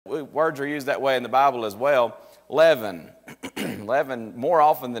words are used that way in the Bible as well. Leaven. Leaven, more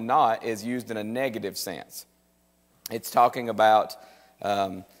often than not, is used in a negative sense. It's talking about,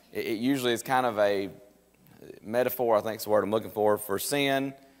 it usually is kind of a metaphor, I think is the word I'm looking for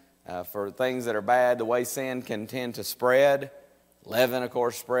sin, for things that are bad, the way sin can tend to spread. Leaven, of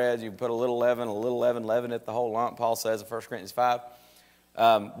course, spreads. You put a little leaven, leaven it the whole lump, Paul says in 1 Corinthians 5.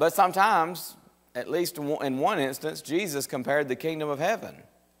 But sometimes, at least in one instance, Jesus compared the kingdom of heaven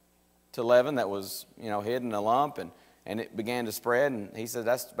to leaven that was, hidden in a lump, and it began to spread. And he said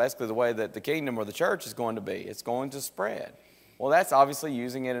that's basically the way that the kingdom or the church is going to be. It's going to spread. Well, that's obviously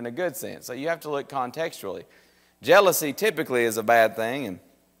using it in a good sense. So you have to look contextually. Jealousy typically is a bad thing,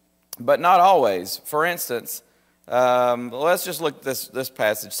 but not always. For instance, let's just look at this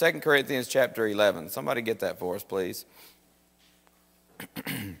passage, 2 Corinthians chapter 11. Somebody get that for us, please.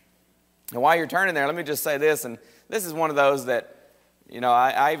 And while you're turning there, let me just say this, and this is one of those that,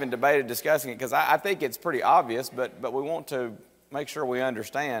 I even debated discussing it because I think it's pretty obvious, but we want to make sure we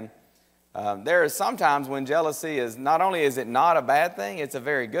understand. There is sometimes when jealousy is, not only is it not a bad thing, it's a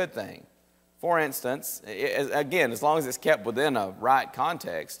very good thing. For instance, again, as long as it's kept within a right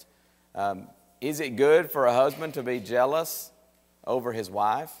context, is it good for a husband to be jealous over his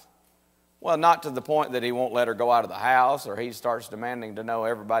wife? Well, not to the point that he won't let her go out of the house or he starts demanding to know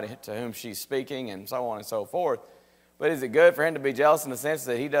everybody to whom she's speaking and so on and so forth. But is it good for him to be jealous in the sense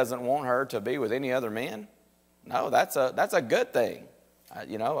that he doesn't want her to be with any other men? No, that's a good thing.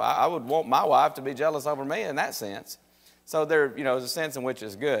 I would want my wife to be jealous over me in that sense. So there's a sense in which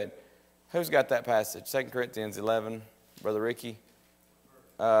it's good. Who's got that passage? 2 Corinthians 11, Brother Ricky.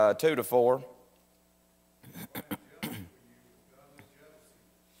 2-4.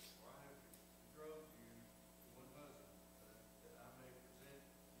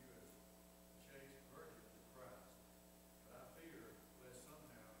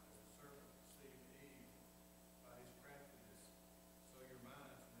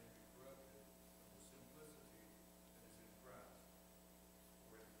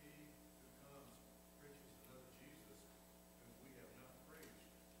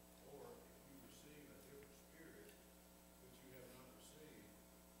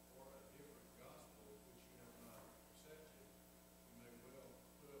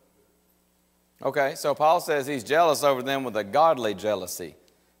 Okay, so Paul says he's jealous over them with a godly jealousy.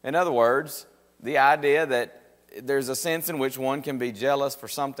 In other words, the idea that there's a sense in which one can be jealous for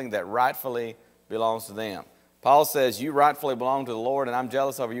something that rightfully belongs to them. Paul says, you rightfully belong to the Lord, and I'm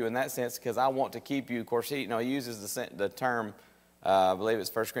jealous over you in that sense because I want to keep you. Of course, he uses the term, I believe it's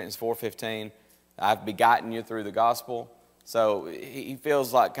 1 Corinthians 4:15, I've begotten you through the gospel. So he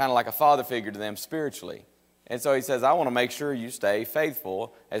feels like kind of like a father figure to them spiritually. And so he says, I want to make sure you stay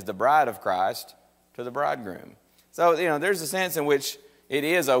faithful as the bride of Christ to the bridegroom. So, there's a sense in which it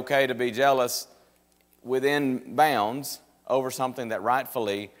is okay to be jealous within bounds over something that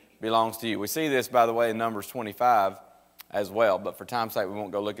rightfully belongs to you. We see this, by the way, in Numbers 25 as well, but for time's sake, we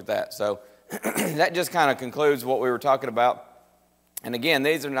won't go look at that. So that just kind of concludes what we were talking about. And again,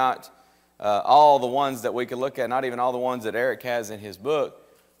 these are not all the ones that we could look at, not even all the ones that Eric has in his book,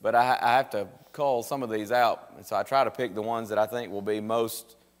 but I have to cull some of these out. And so I try to pick the ones that I think will be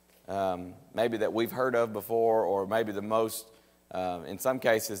most, maybe that we've heard of before, or maybe the most, in some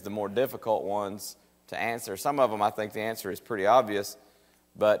cases, the more difficult ones to answer. Some of them I think the answer is pretty obvious,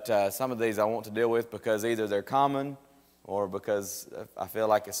 but some of these I want to deal with because either they're common or because I feel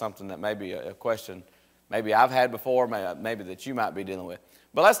like it's something that maybe a question maybe I've had before, maybe that you might be dealing with.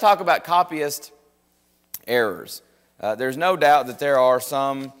 But let's talk about copyist errors. There's no doubt that there are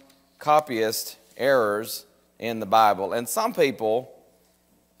some copyist errors in the Bible. And some people,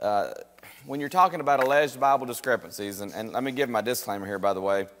 when you're talking about alleged Bible discrepancies, and let me give my disclaimer here, by the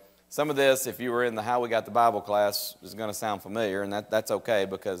way. Some of this, if you were in the How We Got the Bible class, is going to sound familiar, and that's okay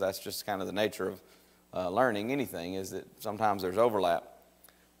because that's just kind of the nature of learning anything, is that sometimes there's overlap.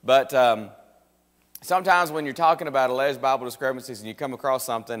 But sometimes when you're talking about alleged Bible discrepancies and you come across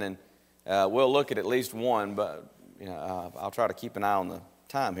something, and we'll look at least one, but I'll try to keep an eye on the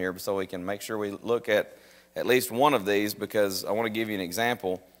time here so we can make sure we look at least one of these, because I want to give you an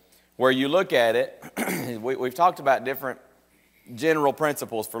example where you look at it. We've talked about different general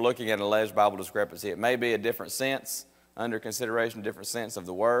principles for looking at an alleged Bible discrepancy. It may be a different sense under consideration, different sense of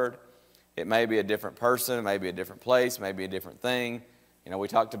the word. It may be a different person, it may be a different place, maybe a different thing. We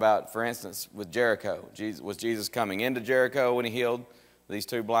talked about, for instance, with Jericho. Was Jesus coming into Jericho when he healed these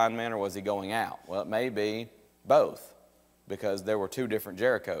two blind men, or was he going out? Well, it may be both, because there were two different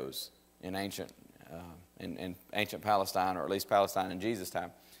Jerichos in ancient Palestine, or at least Palestine in Jesus'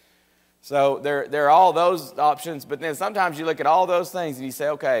 time. So there are all those options, but then sometimes you look at all those things and you say,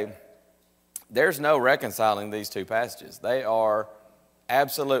 okay, there's no reconciling these two passages. They are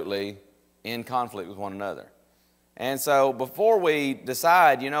absolutely in conflict with one another. And so before we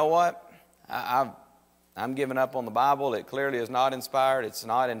decide, you know what, I'm giving up on the Bible, it clearly is not inspired, it's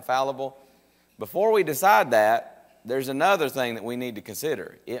not infallible. Before we decide that, there's another thing that we need to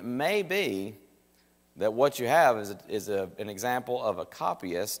consider. It may be that what you have is an example of a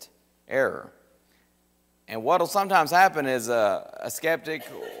copyist error. And what will sometimes happen is a skeptic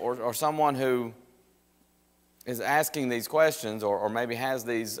or someone who is asking these questions or maybe has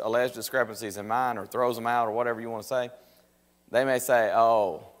these alleged discrepancies in mind or throws them out or whatever you want to say, they may say,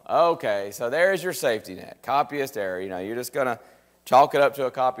 oh, okay, so there's your safety net, copyist error. You know, you're just going to chalk it up to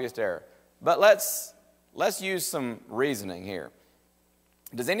a copyist error. But let's use some reasoning here.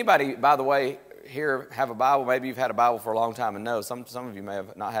 Does anybody, by the way, here have a Bible? Maybe you've had a Bible for a long time and know. Some of you may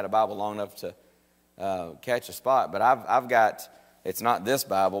have not had a Bible long enough to catch a spot. But I've got, it's not this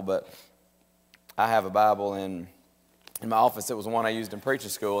Bible, but I have a Bible in my office. It was one I used in preaching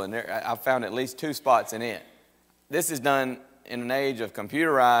school, and I found at least 2 spots in it. This is done in an age of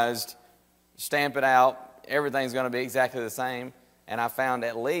computerized, stamp it out, everything's going to be exactly the same. And I found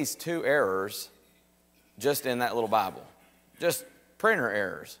at least 2 errors just in that little Bible, just printer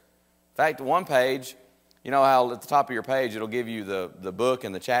errors. In fact, one page, you know how at the top of your page it'll give you the book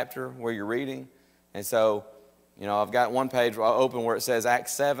and the chapter where you're reading? And so, you know, I've got one page open where it says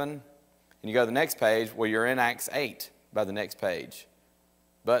Acts 7, and you go to the next page where you're in Acts 8 by the next page.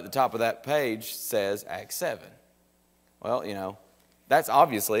 But the top of that page says Acts 7. Well, you know, that's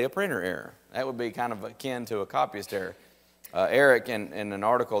obviously a printer error. That would be kind of akin to a copyist error. Eric, in an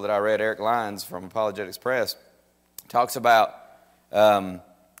article that I read, Eric Lyons from Apologetics Press, talks about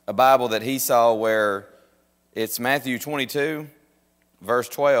a Bible that he saw where it's Matthew 22, verse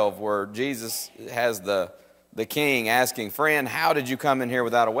 12, where Jesus has the king asking, friend, how did you come in here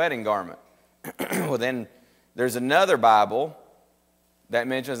without a wedding garment? Well, then there's another Bible that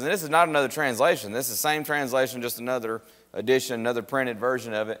mentions, and this is not another translation. This is the same translation, just another edition, another printed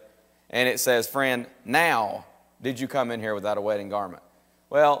version of it. And it says, friend, now did you come in here without a wedding garment?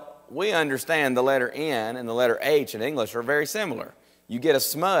 Well, we understand the letter N and the letter H in English are very similar. You get a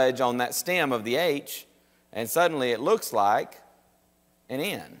smudge on that stem of the H, and suddenly it looks like an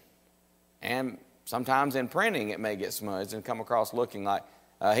N. And sometimes in printing it may get smudged and come across looking like.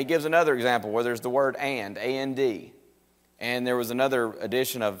 He gives another example where there's the word and, A-N-D. And there was another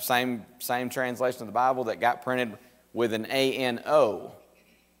edition of same translation of the Bible that got printed with an A-N-O.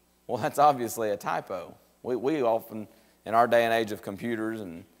 Well, that's obviously a typo. We often, in our day and age of computers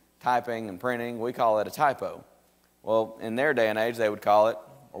and typing and printing, we call it a typo. Well, in their day and age, they would call it,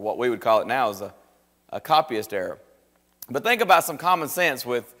 or what we would call it now, is a copyist error. But think about some common sense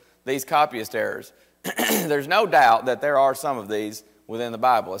with these copyist errors. There's no doubt that there are some of these within the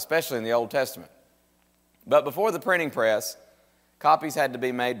Bible, especially in the Old Testament. But before the printing press, copies had to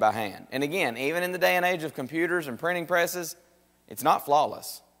be made by hand. And again, even in the day and age of computers and printing presses, it's not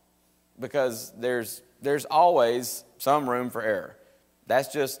flawless because there's always some room for error.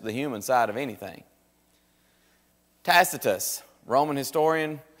 That's just the human side of anything. Tacitus, Roman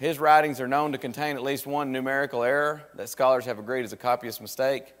historian, his writings are known to contain at least one numerical error that scholars have agreed is a copyist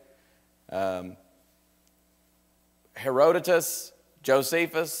mistake. Herodotus,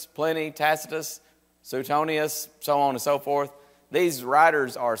 Josephus, Pliny, Tacitus, Suetonius, so on and so forth. These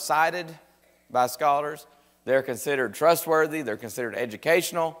writers are cited by scholars. They're considered trustworthy. They're considered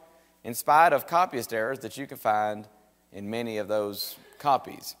educational in spite of copyist errors that you can find in many of those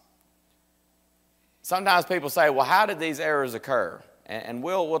copies. Sometimes people say, well, how did these errors occur? And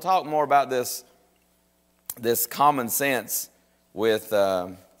we'll talk more about this common sense with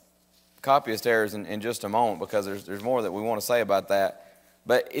copyist errors in just a moment because there's more that we want to say about that.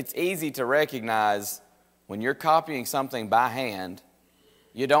 But it's easy to recognize when you're copying something by hand,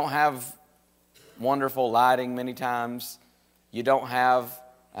 you don't have wonderful lighting many times. You don't have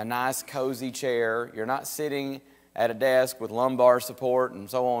a nice cozy chair. You're not sitting at a desk with lumbar support and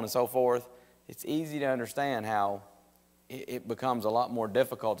so on and so forth. It's easy to understand how it becomes a lot more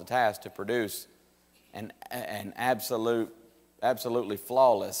difficult a task to produce an absolutely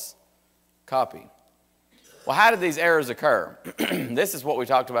flawless copy. Well, how did these errors occur? This is what we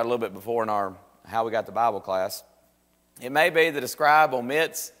talked about a little bit before in our How We Got the Bible class. It may be that a scribe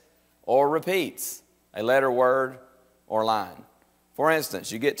omits or repeats a letter, word, or line. For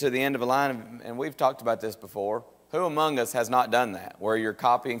instance, you get to the end of a line, and we've talked about this before. Who among us has not done that, where you're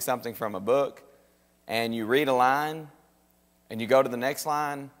copying something from a book, and you read a line, and you go to the next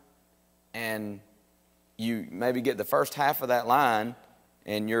line, and you maybe get the first half of that line,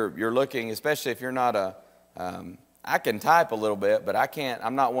 and you're looking, especially if you're not I can type a little bit, but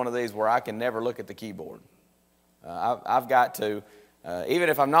I'm not one of these where I can never look at the keyboard. I've got to, even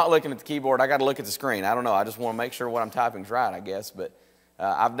if I'm not looking at the keyboard, I got to look at the screen. I don't know, I just want to make sure what I'm typing is right, I guess. But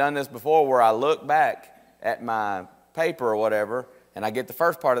I've done this before where I look back at my paper or whatever, and I get the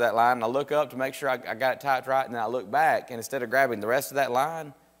first part of that line, and I look up to make sure I got it typed right, and then I look back, and instead of grabbing the rest of that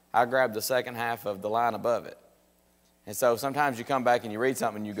line, I grab the second half of the line above it. And so sometimes you come back and you read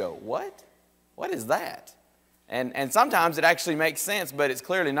something and you go, what? What is that? And sometimes it actually makes sense, but it's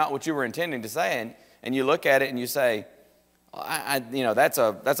clearly not what you were intending to say. And you look at it and you say, that's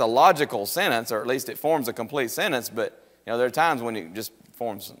a logical sentence, or at least it forms a complete sentence. But there are times when it just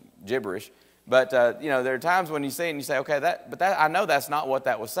forms gibberish. But there are times when you see it and you say, okay, I know that's not what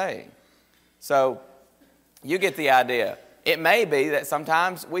that was saying. So you get the idea. It may be that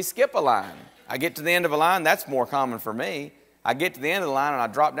sometimes we skip a line. I get to the end of a line, that's more common for me. I get to the end of the line and I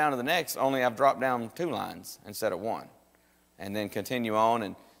drop down to the next, only I've dropped down 2 lines instead of 1. And then continue on.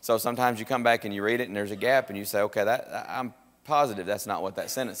 And so sometimes you come back and you read it and there's a gap and you say, okay, I'm positive that's not what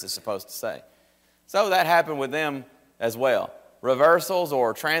that sentence is supposed to say. So that happened with them as well. Reversals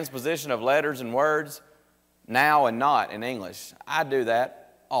or transposition of letters and words, now and not in English. I do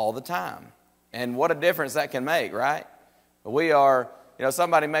that all the time. And what a difference that can make, right? We are,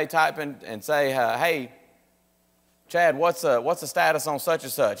 somebody may type in and say, hey, Chad, what's the status on such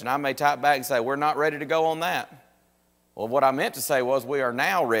and such? And I may type back and say, we're not ready to go on that. Well, what I meant to say was we are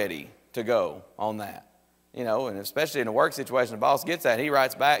now ready to go on that. And especially in a work situation, the boss gets that. He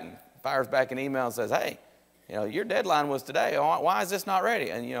writes back and fires back an email and says, hey, your deadline was today. Why is this not ready?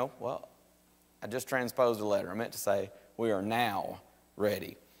 And, well, I just transposed a letter. I meant to say we are now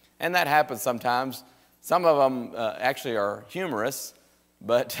ready. And that happens sometimes. Some of them actually are humorous,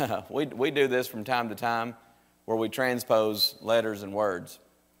 but we do this from time to time where we transpose letters and words.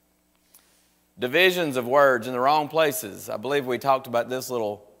 Divisions of words in the wrong places. I believe we talked about this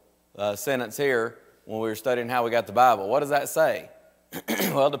little sentence here when we were studying how we got the Bible. What does that say?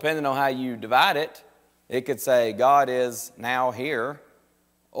 Well, depending on how you divide it, it could say God is now here,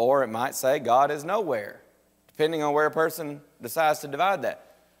 or it might say God is nowhere, depending on where a person decides to divide that.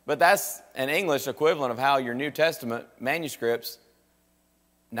 But that's an English equivalent of how your New Testament manuscripts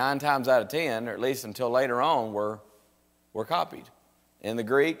 9 times out of 10, or at least until later on, were copied. In the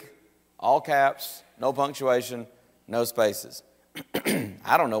Greek, all caps, no punctuation, no spaces.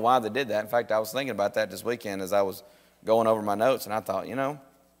 I don't know why they did that. In fact, I was thinking about that this weekend as I was going over my notes, and I thought,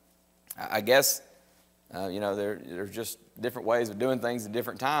 I guess, there's just different ways of doing things at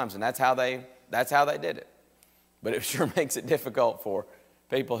different times, and that's how they did it. But it sure makes it difficult for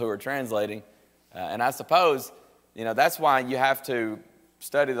people who are translating. And I suppose, that's why you have to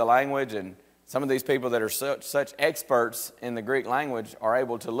study the language, and some of these people that are such experts in the Greek language are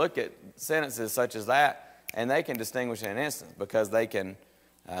able to look at sentences such as that, and they can distinguish in an instant because they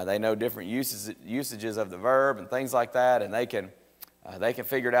know different usages of the verb and things like that, and they can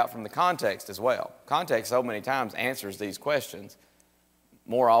figure it out from the context as well. Context so many times answers these questions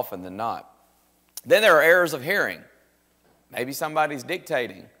more often than not. Then there are errors of hearing. Maybe somebody's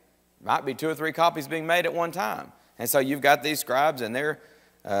dictating. Might be 2 or 3 copies being made at one time. And so you've got these scribes, and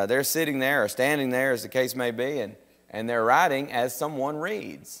they're sitting there or standing there, as the case may be, and they're writing as someone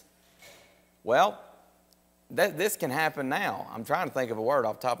reads. Well, this can happen now. I'm trying to think of a word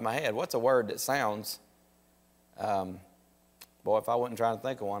off the top of my head. What's a word that sounds... boy, if I wasn't trying to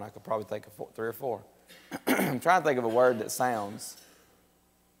think of one, I could probably think of 3 or 4. I'm trying to think of a word that sounds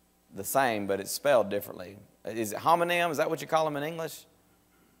the same, but it's spelled differently. Is it homonym? Is that what you call them in English?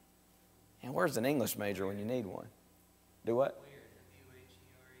 And where's an English major when you need one? Do what?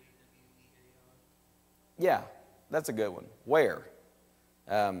 Yeah, that's a good one. Where?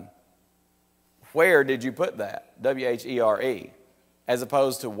 Where did you put that? W-H-E-R-E. As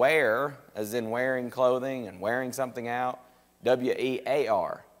opposed to wear, as in wearing clothing and wearing something out.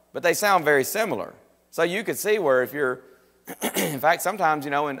 W-E-A-R. But they sound very similar. So you could see where if you're, in fact, sometimes,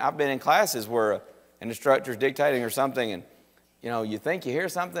 and I've been in classes where an instructor's dictating or something, and, you think you hear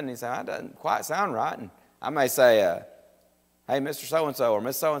something, and you say, that doesn't quite sound right. And I may say, hey, Mr. So-and-so or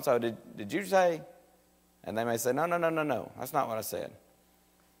Miss So-and-so, did you say? And they may say, no, that's not what I said.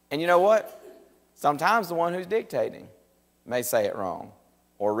 And you know what? Sometimes the one who's dictating may say it wrong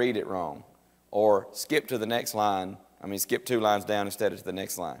or read it wrong or skip to the next line. Skip 2 lines down instead of to the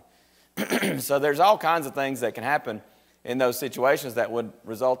next line. So there's all kinds of things that can happen in those situations that would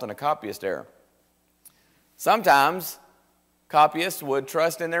result in a copyist error. Sometimes copyists would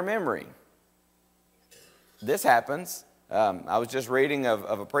trust in their memory. This happens. I was just reading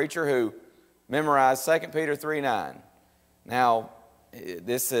of a preacher who memorized 2 Peter 3:9. Now,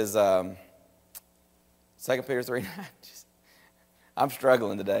 This is 2 Peter 3:9. I'm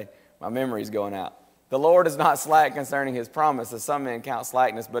struggling today. My memory's going out. The Lord is not slack concerning his promise, as some men count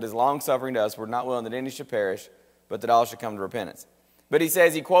slackness, but is long-suffering to us. We're not willing that any should perish, but that all should come to repentance. But he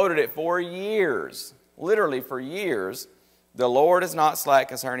says, he quoted it for years, literally for years. The Lord is not slack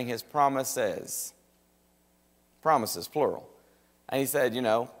concerning his promises. Promises, plural. And he said,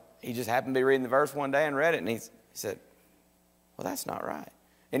 he just happened to be reading the verse one day and read it, and he said, well, that's not right.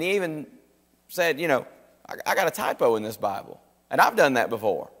 And he even said, I got a typo in this Bible. And I've done that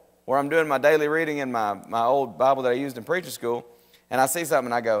before, where I'm doing my daily reading in my old Bible that I used in preacher school, and I see something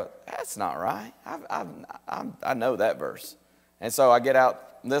and I go, that's not right. I know that verse. And so I get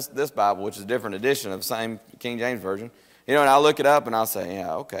out this Bible, which is a different edition of the same King James Version, and I look it up and I'll say,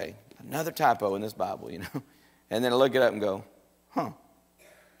 yeah, okay, another typo in this Bible, And then I look it up and go,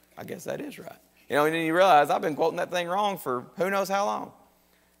 I guess that is right. And then you realize I've been quoting that thing wrong for who knows how long.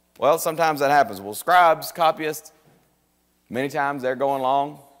 Well, sometimes that happens. Well, scribes, copyists, many times they're going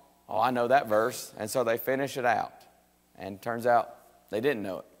along, I know that verse, and so they finish it out. And it turns out they didn't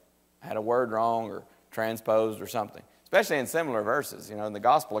know it. Had a word wrong or transposed or something, especially in similar verses. In the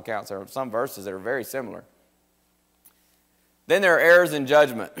gospel accounts, there are some verses that are very similar. Then there are errors in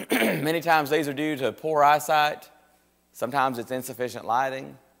judgment. Many times these are due to poor eyesight. Sometimes it's insufficient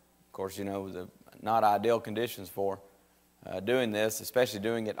lighting. Of course, the not ideal conditions for doing this, especially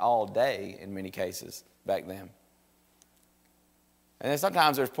doing it all day in many cases back then. And then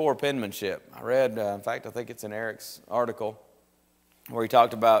sometimes there's poor penmanship. I read, in fact, I think it's in Eric's article, where he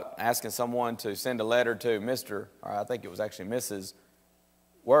talked about asking someone to send a letter to Mr., or I think it was actually Mrs.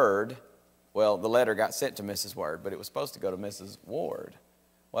 Word. Well, the letter got sent to Mrs. Word, but it was supposed to go to Mrs. Ward.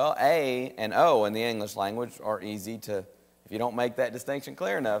 Well, A and O in the English language are easy to, if you don't make that distinction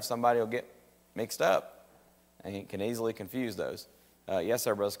clear enough, somebody will get mixed up, and you can easily confuse those. Yes,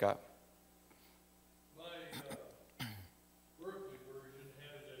 sir, Brother Scott.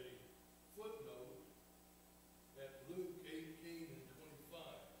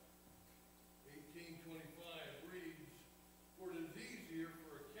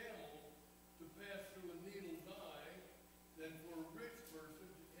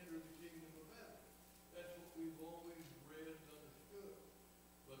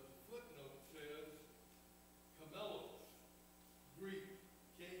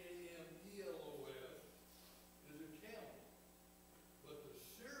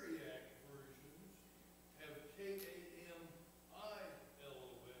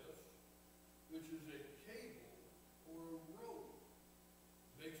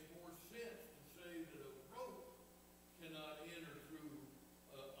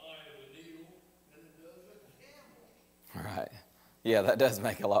 Yeah, that does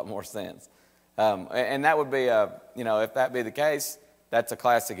make a lot more sense. And that would be, if that be the case, that's a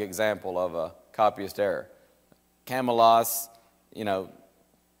classic example of a copyist error. Camelos,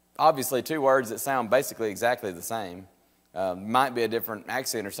 obviously two words that sound basically exactly the same. Might be a different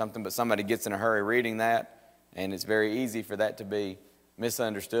accent or something, but somebody gets in a hurry reading that, and it's very easy for that to be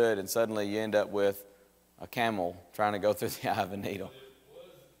misunderstood, and suddenly you end up with a camel trying to go through the eye of a needle.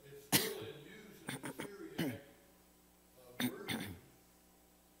 It's still in use in the Syriac version.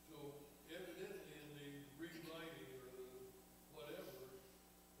 So evidently in the rewriting or the whatever,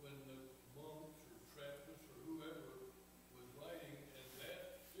 when the monks or Trappist or whoever was writing, and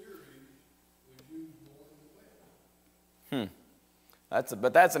that series was used more than well.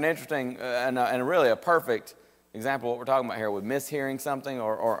 That's an interesting and really a perfect example of what we're talking about here with mishearing something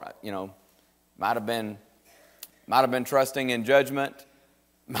or might have been trusting in judgment,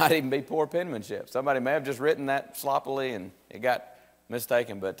 might even be poor penmanship. Somebody may have just written that sloppily and it got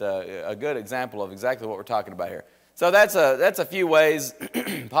mistaken, but a good example of exactly what we're talking about here. So that's a few ways,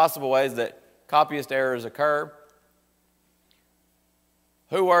 possible ways that copyist errors occur.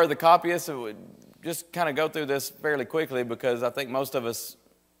 Who were the copyists? Just kind of go through this fairly quickly because I think most of us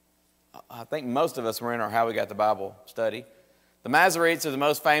were in our How We Got the Bible study. The Masoretes are the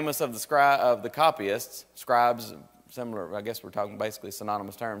most famous of the copyists. Scribes, similar, I guess we're talking basically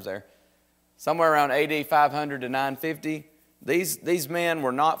synonymous terms there. Somewhere around AD 500 to 950. These men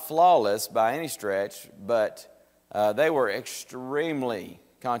were not flawless by any stretch, but they were extremely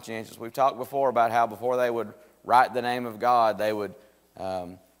conscientious. We've talked before about how before they would write the name of God, they would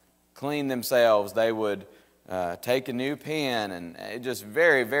clean themselves, they would take a new pen, and just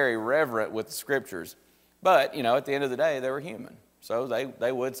very, very reverent with the Scriptures. But, at the end of the day, they were human. So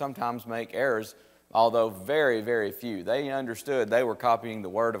they would sometimes make errors, although very, very few. They understood they were copying the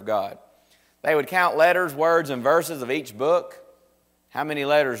Word of God. They would count letters, words, and verses of each book. How many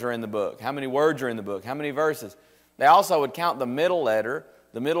letters are in the book? How many words are in the book? How many verses? They also would count the middle letter,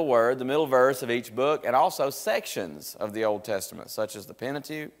 the middle word, the middle verse of each book, and also sections of the Old Testament, such as the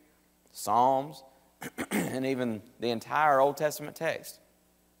Pentateuch, Psalms, and even the entire Old Testament text.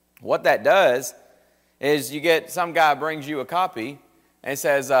 What that does is you get some guy brings you a copy and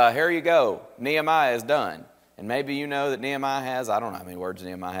says, here you go, Nehemiah is done. And maybe you know that Nehemiah has, I don't know how many words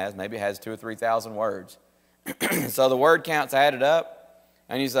Nehemiah has, maybe it has 2,000 or 3,000 words. So the word count's added up,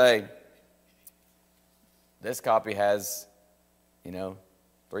 and you say, this copy has,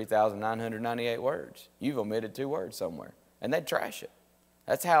 3,998 words. You've omitted 2 words somewhere. And they'd trash it.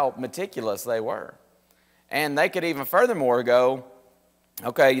 That's how meticulous they were. And they could even furthermore go,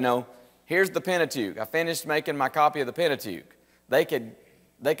 okay, here's the Pentateuch. I finished making my copy of the Pentateuch. They could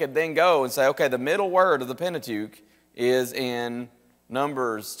then go and say, okay, the middle word of the Pentateuch is in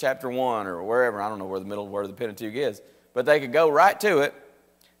Numbers chapter 1 or wherever. I don't know where the middle word of the Pentateuch is. But they could go right to it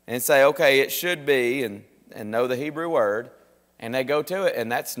and say, okay, it should be, and know the Hebrew word. And they go to it, and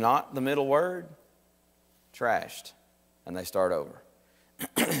that's not the middle word. Trashed. And they start over.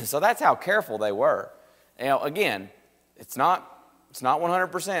 So that's how careful they were. Again, it's not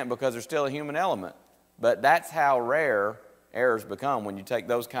 100% because there's still a human element. But that's how rare errors become when you take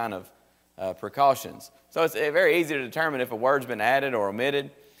those kind of precautions. So it's very easy to determine if a word's been added or omitted.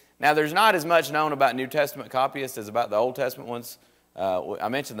 Now, there's not as much known about New Testament copyists as about the Old Testament ones. I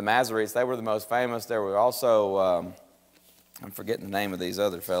mentioned the Masoretes. They were the most famous. There were also, I'm forgetting the name of these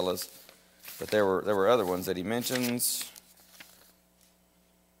other fellas, but there were other ones that he mentions.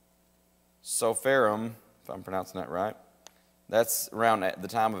 Sopharim, if I'm pronouncing that right. That's around the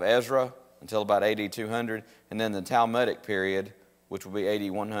time of Ezra until about AD 200, and then the Talmudic period, which will be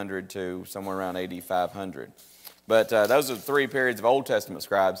AD 100 to somewhere around AD 500. But those are the 3 periods of Old Testament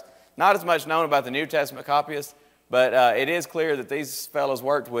scribes. Not as much known about the New Testament copyists, but it is clear that these fellows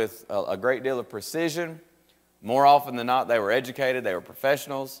worked with a great deal of precision. More often than not, they were educated, they were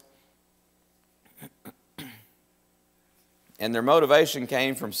professionals. And their motivation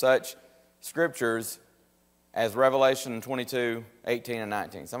came from such scriptures as Revelation 22, 18, and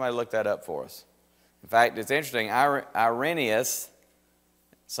 19. Somebody look that up for us. In fact, it's interesting. Irenaeus,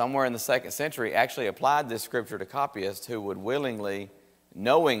 somewhere in the 2nd century, actually applied this scripture to copyists who would willingly,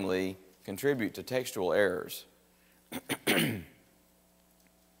 knowingly contribute to textual errors.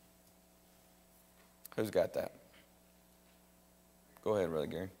 Who's got that? Go ahead, Brother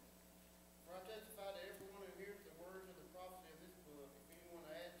Gary. For I testify to everyone who hears the words of the prophecy of this book. If anyone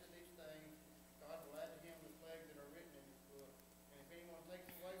adds to these things, God will add to him the plagues that are written in this book. And if anyone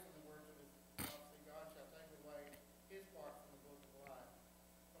takes away from the words of this prophecy, God shall take away his part from the book of life,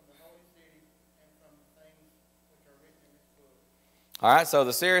 from the holy city, and from the things which are written in this book. All right, so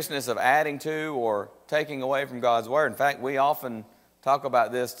the seriousness of adding to or taking away from God's Word. In fact, we often talk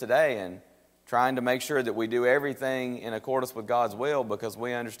about this today and trying to make sure that we do everything in accordance with God's will because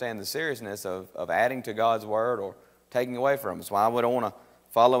we understand the seriousness of adding to God's Word or taking away from it. That's why we don't want to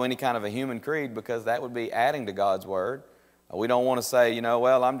follow any kind of a human creed because that would be adding to God's Word. We don't want to say,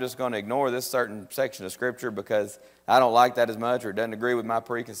 well, I'm just going to ignore this certain section of Scripture because I don't like that as much or it doesn't agree with my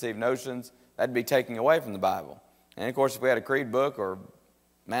preconceived notions. That'd be taking away from the Bible. And, of course, if we had a creed book or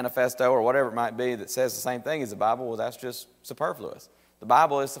manifesto or whatever it might be that says the same thing as the Bible, well, that's just superfluous. The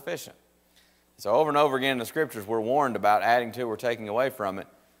Bible is sufficient. So over and over again in the Scriptures, we're warned about adding to or taking away from it.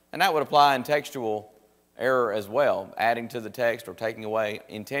 And that would apply in textual error as well, adding to the text or taking away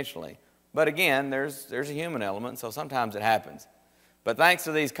intentionally. But again, there's a human element, so sometimes it happens. But thanks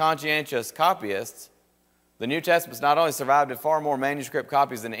to these conscientious copyists, the New Testament's not only survived in far more manuscript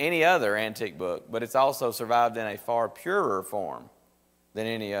copies than any other antique book, but it's also survived in a far purer form than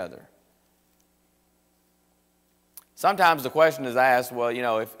any other. Sometimes the question is asked, well,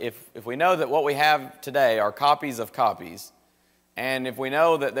 if we know that what we have today are copies of copies, and if we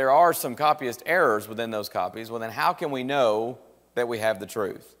know that there are some copyist errors within those copies, well, then how can we know that we have the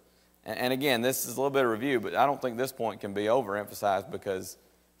truth? And again, this is a little bit of review, but I don't think this point can be overemphasized because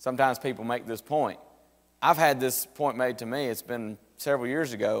sometimes people make this point. I've had this point made to me. It's been several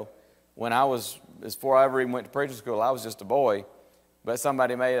years ago when before I ever even went to preaching school, I was just a boy, but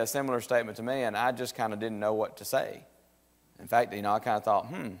somebody made a similar statement to me, and I just kind of didn't know what to say. In fact, I kind of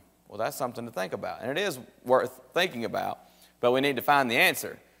thought, well, that's something to think about. And it is worth thinking about, but we need to find the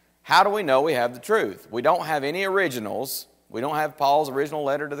answer. How do we know we have the truth? We don't have any originals. We don't have Paul's original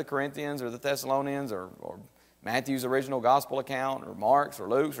letter to the Corinthians or the Thessalonians or Matthew's original gospel account or Mark's or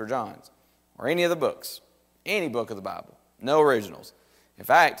Luke's or John's or any of the books, any book of the Bible. No originals. In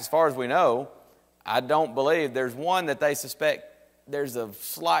fact, as far as we know, I don't believe there's one that they suspect there's a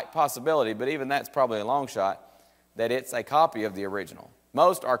slight possibility, but even that's probably a long shot, that it's a copy of the original.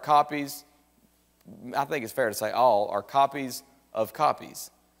 Most are copies I think it's fair to say all, are copies of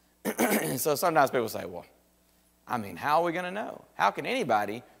copies. So sometimes people say, well, I mean, how are we going to know? How can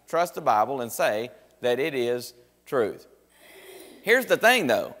anybody trust the Bible and say that it is truth? Here's the thing,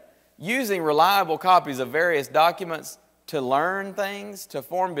 though. Using reliable copies of various documents to learn things, to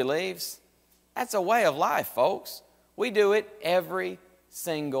form beliefs, that's a way of life, folks. We do it every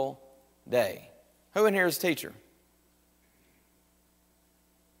single day. Who in here is a teacher?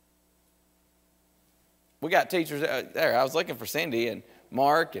 We got teachers there. I was looking for Cindy and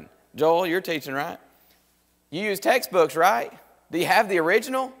Mark and Joel. You're teaching, right? You use textbooks, right? Do you have the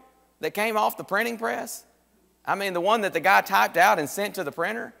original that came off the printing press? I mean, the one that the guy typed out and sent to the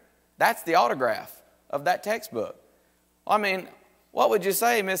printer? That's the autograph of that textbook. I mean, what would you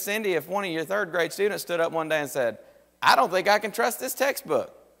say, Miss Cindy, if one of your third grade students stood up one day and said, I don't think I can trust this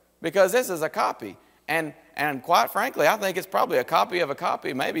textbook because this is a copy. And quite frankly, I think it's probably a copy of a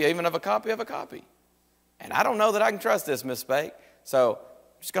copy, maybe even of a copy of a copy. And I don't know that I can trust this, Miss Spake. So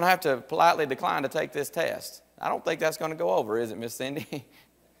I'm just going to have to politely decline to take this test. I don't think that's going to go over, is it, Miss Cindy?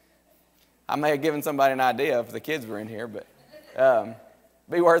 I may have given somebody an idea if the kids were in here, but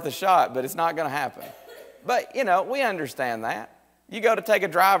be worth a shot, but it's not going to happen. But, you know, we understand that. You go to take a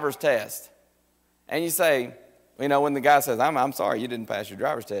driver's test, and you say, you know, when the guy says, I'm sorry, you didn't pass your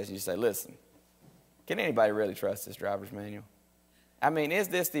driver's test, and you say, listen, can anybody really trust this driver's manual? I mean, is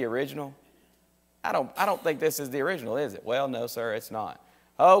this the original? I don't think this is the original, is it? Well, no, sir, it's not.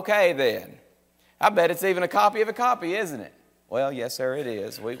 Okay, then. I bet it's even a copy of a copy, isn't it? Well, yes, sir, it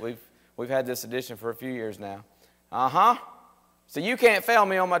is. We've had this edition for a few years now. Uh-huh. So you can't fail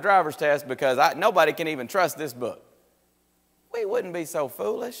me on my driver's test because nobody can even trust this book. We wouldn't be so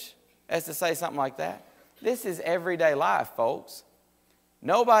foolish as to say something like that. This is everyday life, folks.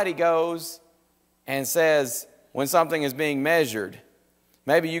 Nobody goes and says when something is being measured,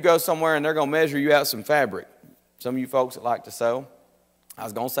 maybe you go somewhere and they're going to measure you out some fabric. Some of you folks that like to sew. I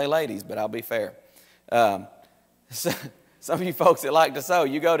was going to say ladies, but I'll be fair. Some of you folks that like to sew,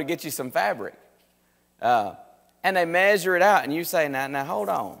 you go to get you some fabric. And they measure it out, and you say, now hold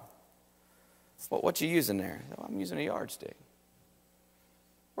on. What you using there? Oh, I'm using a yardstick.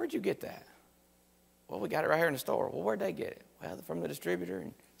 Where'd you get that? Well, we got it right here in the store. Well, where'd they get it? Well, from the distributor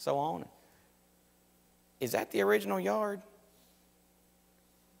and so on. Is that the original yard?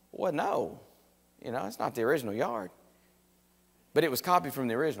 Well, no. You know, it's not the original yard. But it was copied from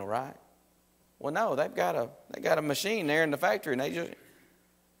the original, right? Well, no, they got a machine there in the factory, and they just...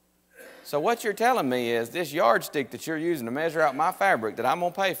 So what you're telling me is this yardstick that you're using to measure out my fabric that I'm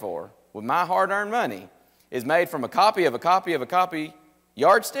going to pay for with my hard-earned money is made from a copy of a copy of a copy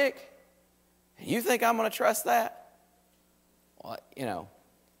yardstick? And you think I'm going to trust that? Well, you know,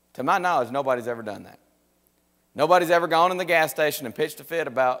 to my knowledge, nobody's ever done that. Nobody's ever gone in the gas station and pitched a fit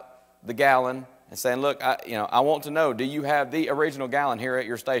about the gallon and saying, look, I want to know, do you have the original gallon here at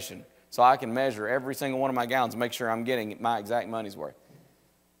your station so I can measure every single one of my gallons and make sure I'm getting my exact money's worth?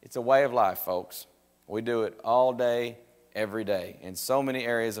 It's a way of life, folks. We do it all day, every day, in so many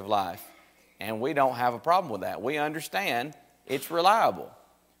areas of life. And we don't have a problem with that. We understand it's reliable.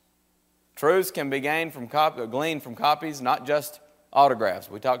 Truths can be gleaned from copies, not just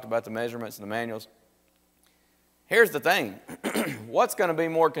autographs. We talked about the measurements and the manuals. Here's the thing. What's going to be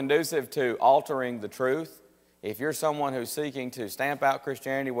more conducive to altering the truth? If you're someone who's seeking to stamp out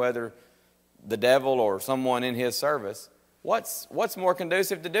Christianity, whether the devil or someone in his service, what's more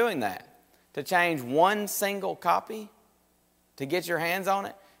conducive to doing that? To change one single copy? To get your hands on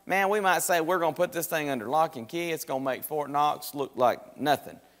it? Man, we might say we're going to put this thing under lock and key. It's going to make Fort Knox look like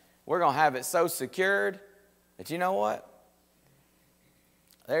nothing. We're going to have it so secured that you know what?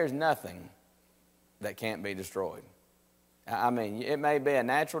 There's nothing that can't be destroyed. I mean, it may be a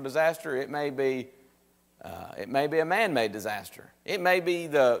natural disaster. It may be a man-made disaster. It may be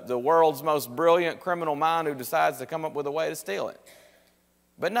the world's most brilliant criminal mind who decides to come up with a way to steal it.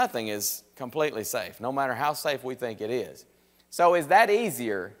 But nothing is completely safe, no matter how safe we think it is. So is that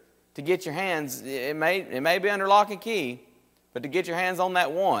easier to get your hands, it may be under lock and key, but to get your hands on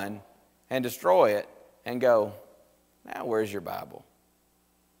that one and destroy it and go, now where's your Bible?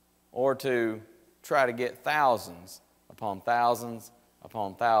 Or to try to get thousands upon thousands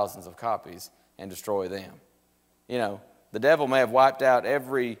upon thousands of copies and destroy them. You know, the devil may have wiped out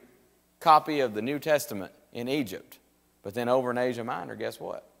every copy of the New Testament in Egypt, but then over in Asia Minor, guess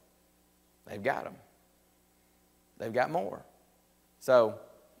what? They've got them. They've got more. So,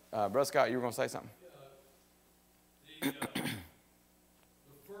 Brother Scott, you were going to say something? The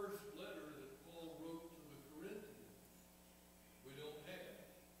first letter that Paul wrote to the Corinthians, we don't have.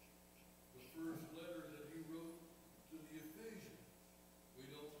 The first letter that he wrote to the Ephesians, we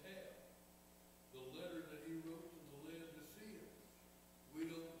don't have. The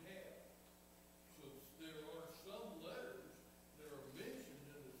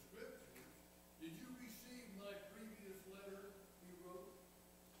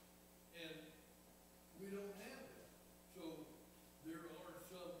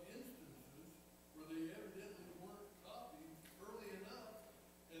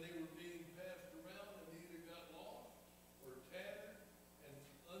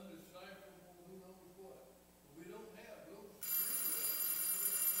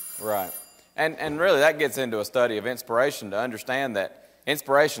Right. And really that gets into a study of inspiration to understand that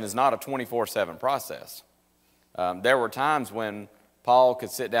inspiration is not a 24/7 process. There were times when Paul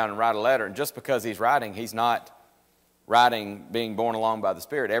could sit down and write a letter, and just because he's writing, he's not writing being borne along by the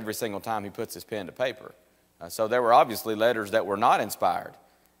Spirit every single time he puts his pen to paper. So there were obviously letters that were not inspired.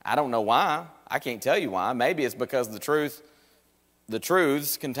 I don't know why. I can't tell you why. Maybe it's because the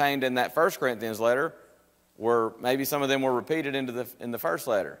truths contained in that 1 Corinthians letter maybe some of them were repeated in the first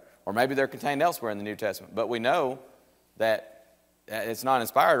letter, or maybe they're contained elsewhere in the New Testament. But we know that it's not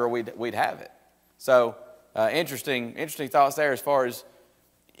inspired, or we'd have it. So interesting thoughts there as far as,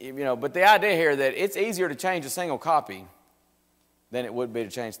 but the idea here that it's easier to change a single copy than it would be to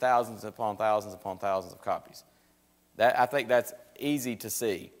change thousands upon thousands upon thousands of copies. I think that's easy to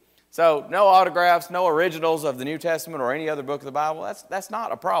see. So no autographs, no originals of the New Testament or any other book of the Bible, that's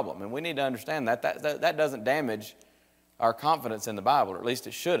not a problem. And we need to understand that doesn't damage our confidence in the Bible, or at least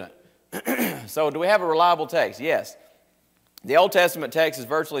it shouldn't. So do we have a reliable text? Yes. The Old Testament text is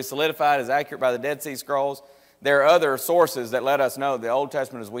virtually solidified as accurate by the Dead Sea Scrolls. There are other sources that let us know the Old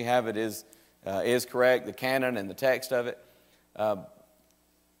Testament as we have it is correct, the canon and the text of it. But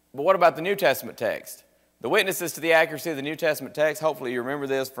what about the New Testament text? The witnesses to the accuracy of the New Testament text, hopefully you remember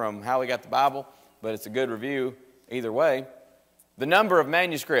this from How We Got the Bible, but it's a good review either way. The number of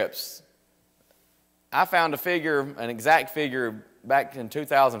manuscripts. I found an exact figure back in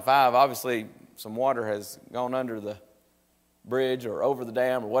 2005. Obviously, some water has gone under the bridge or over the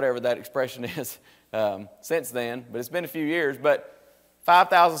dam or whatever that expression is since then, but it's been a few years. But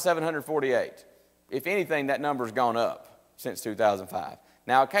 5,748. If anything, that number's gone up since 2005.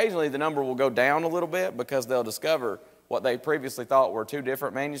 Now, occasionally the number will go down a little bit because they'll discover what they previously thought were two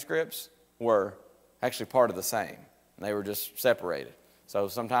different manuscripts were actually part of the same. They were just separated. So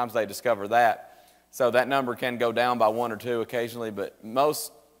sometimes they discover that. So that number can go down by one or two occasionally, but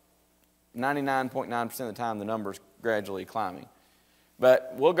most 99.9% of the time the number's gradually climbing.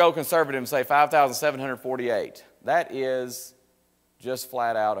 But we'll go conservative and say 5,748. That is just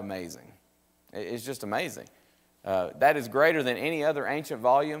flat out amazing. It's just amazing. That is greater than any other ancient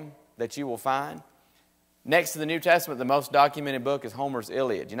volume that you will find. Next to the New Testament, the most documented book is Homer's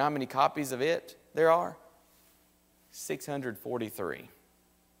Iliad. Do you know how many copies of it there are? 643.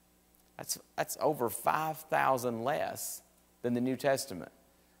 That's over 5,000 less than the New Testament.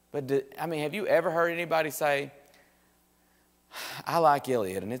 But have you ever heard anybody say, I like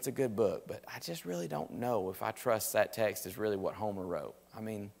Iliad and it's a good book, but I just really don't know if I trust that text is really what Homer wrote. I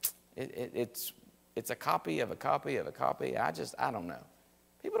mean, it's a copy of a copy of a copy. I don't know.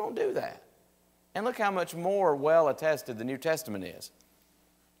 People don't do that. And look how much more well attested the New Testament is.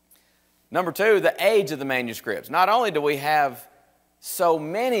 Number two, the age of the manuscripts. Not only do we have so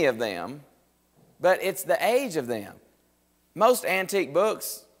many of them, but it's the age of them. Most antique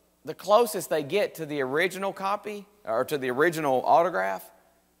books, the closest they get to the original copy or to the original autograph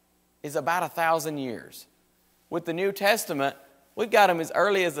is about 1,000 years. With the New Testament, we've got them as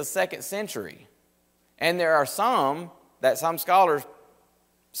early as the 2nd century. And there are some scholars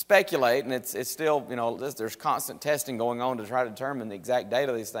speculate, and it's still, there's constant testing going on to try to determine the exact date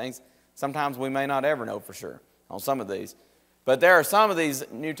of these things. Sometimes we may not ever know for sure on some of these. But there are some of these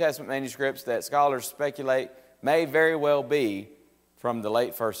New Testament manuscripts that scholars speculate may very well be from the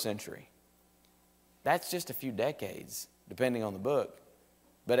late 1st century. That's just a few decades, depending on the book.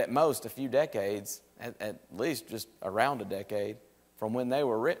 But at most, a few decades, at least just around a decade, from when they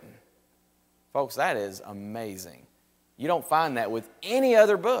were written. Folks, that is amazing. You don't find that with any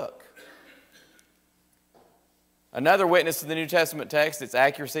other book. Another witness to the New Testament text, its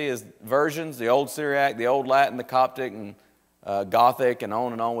accuracy, is versions, the Old Syriac, the Old Latin, the Coptic, and Gothic, and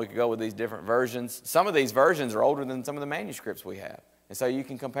on. We could go with these different versions. Some of these versions are older than some of the manuscripts we have. And so you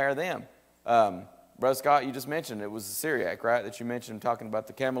can compare them. Brother Scott, you just mentioned it was the Syriac, right, that you mentioned talking about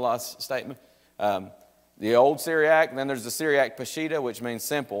the Camelos statement. The Old Syriac, and then there's the Syriac Peshitta, which means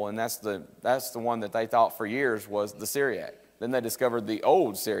simple, and that's the one that they thought for years was the Syriac. Then they discovered the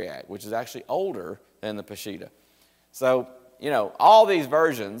Old Syriac, which is actually older than the Peshitta. So, all these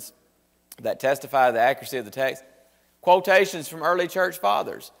versions that testify to the accuracy of the text, quotations from early church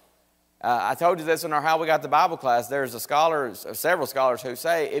fathers. I told you this in our How We Got the Bible class. There's several scholars who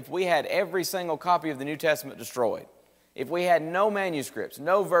say if we had every single copy of the New Testament destroyed, if we had no manuscripts,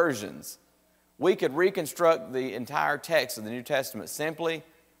 no versions, we could reconstruct the entire text of the New Testament simply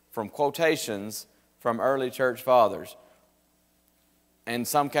from quotations from early church fathers. In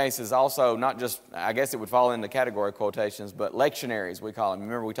some cases also, not just, I guess it would fall in the category of quotations, but lectionaries we call them.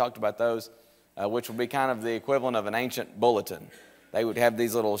 Remember we talked about those, which would be kind of the equivalent of an ancient bulletin. They would have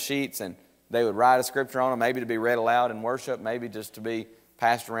these little sheets and they would write a scripture on them, maybe to be read aloud in worship, maybe just to be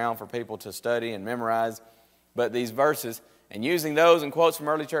passed around for people to study and memorize. But these verses, and using those and quotes from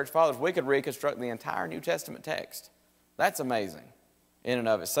early church fathers, we could reconstruct the entire New Testament text. That's amazing in and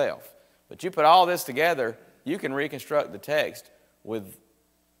of itself. But you put all this together, you can reconstruct the text with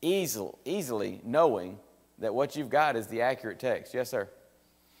easily knowing that what you've got is the accurate text. Yes, sir?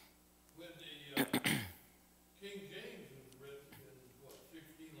 When the King James was written in,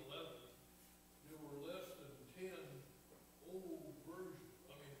 1611, there were less than 10 old versions,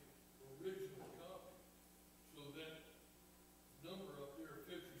 original copies. So that number up there,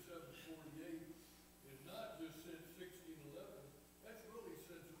 5748, is not just since 1611, that's really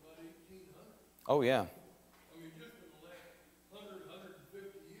since about 1800. Oh, yeah. Just in the last 100,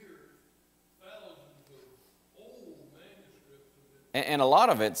 150 years, thousands of old manuscripts have been. And a lot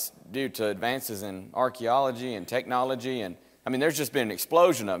of it's due to advances in archaeology and technology. And, there's just been an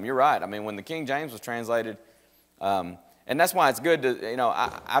explosion of them. You're right. When the King James was translated, and that's why it's good to,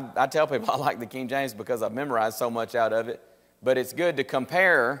 I tell people I like the King James because I've memorized so much out of it. But it's good to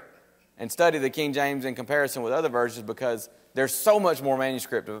compare and study the King James in comparison with other versions because there's so much more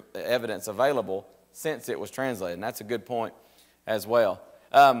manuscript evidence available since it was translated. And that's a good point as well.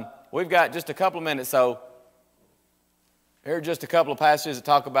 We've got just a couple of minutes, so here are just a couple of passages that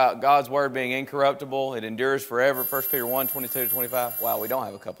talk about God's Word being incorruptible. It endures forever, 1 Peter 1, 22 to 25. Wow, we don't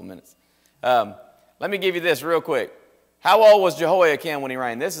have a couple of minutes. Let me give you this real quick. How old was Jehoiakim when he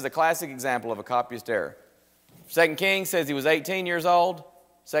reigned? This is a classic example of a copyist error. 2 Kings says he was 18 years old.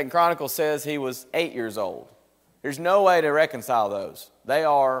 2 Chronicles says he was 8 years old. There's no way to reconcile those. They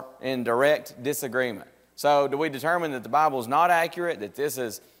are in direct disagreement. So do we determine that the Bible is not accurate, that this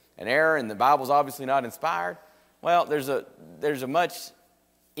is an error and the Bible is obviously not inspired? Well, there's a much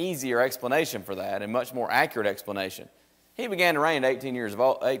easier explanation for that and much more accurate explanation. He began to reign at 18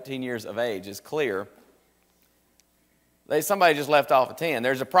 years of age is clear. Somebody just left off at 10.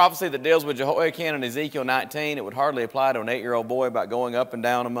 There's a prophecy that deals with Jehoiakim in Ezekiel 19. It would hardly apply to an 8-year-old boy about going up and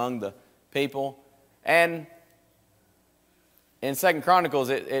down among the people. And in 2 Chronicles,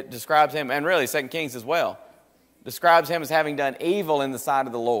 it describes him, and really 2 Kings as well, describes him as having done evil in the sight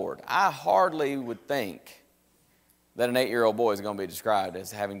of the Lord. I hardly would think that an 8-year-old boy is going to be described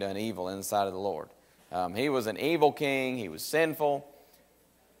as having done evil in the sight of the Lord. He was an evil king. He was sinful.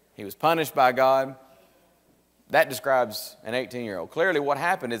 He was punished by God. That describes an 18-year-old. Clearly what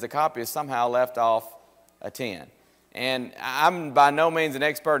happened is a copyist somehow left off a 10. And I'm by no means an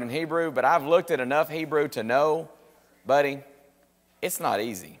expert in Hebrew, but I've looked at enough Hebrew to know, buddy, it's not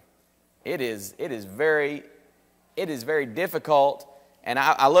easy. It is very difficult. And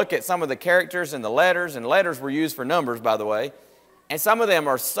I look at some of the characters and letters were used for numbers, by the way, and some of them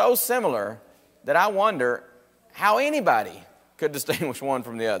are so similar that I wonder how anybody could distinguish one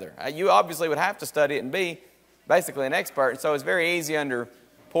from the other. You obviously would have to study it and be basically an expert, and so it's very easy under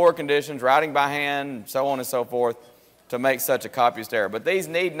poor conditions, writing by hand, so on and so forth, to make such a copyist error. But these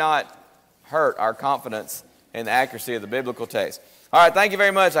need not hurt our confidence in the accuracy of the biblical text. All right, thank you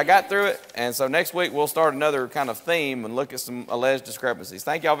very much. I got through it, and so next week we'll start another kind of theme and look at some alleged discrepancies.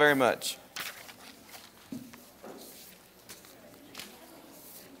 Thank y'all very much.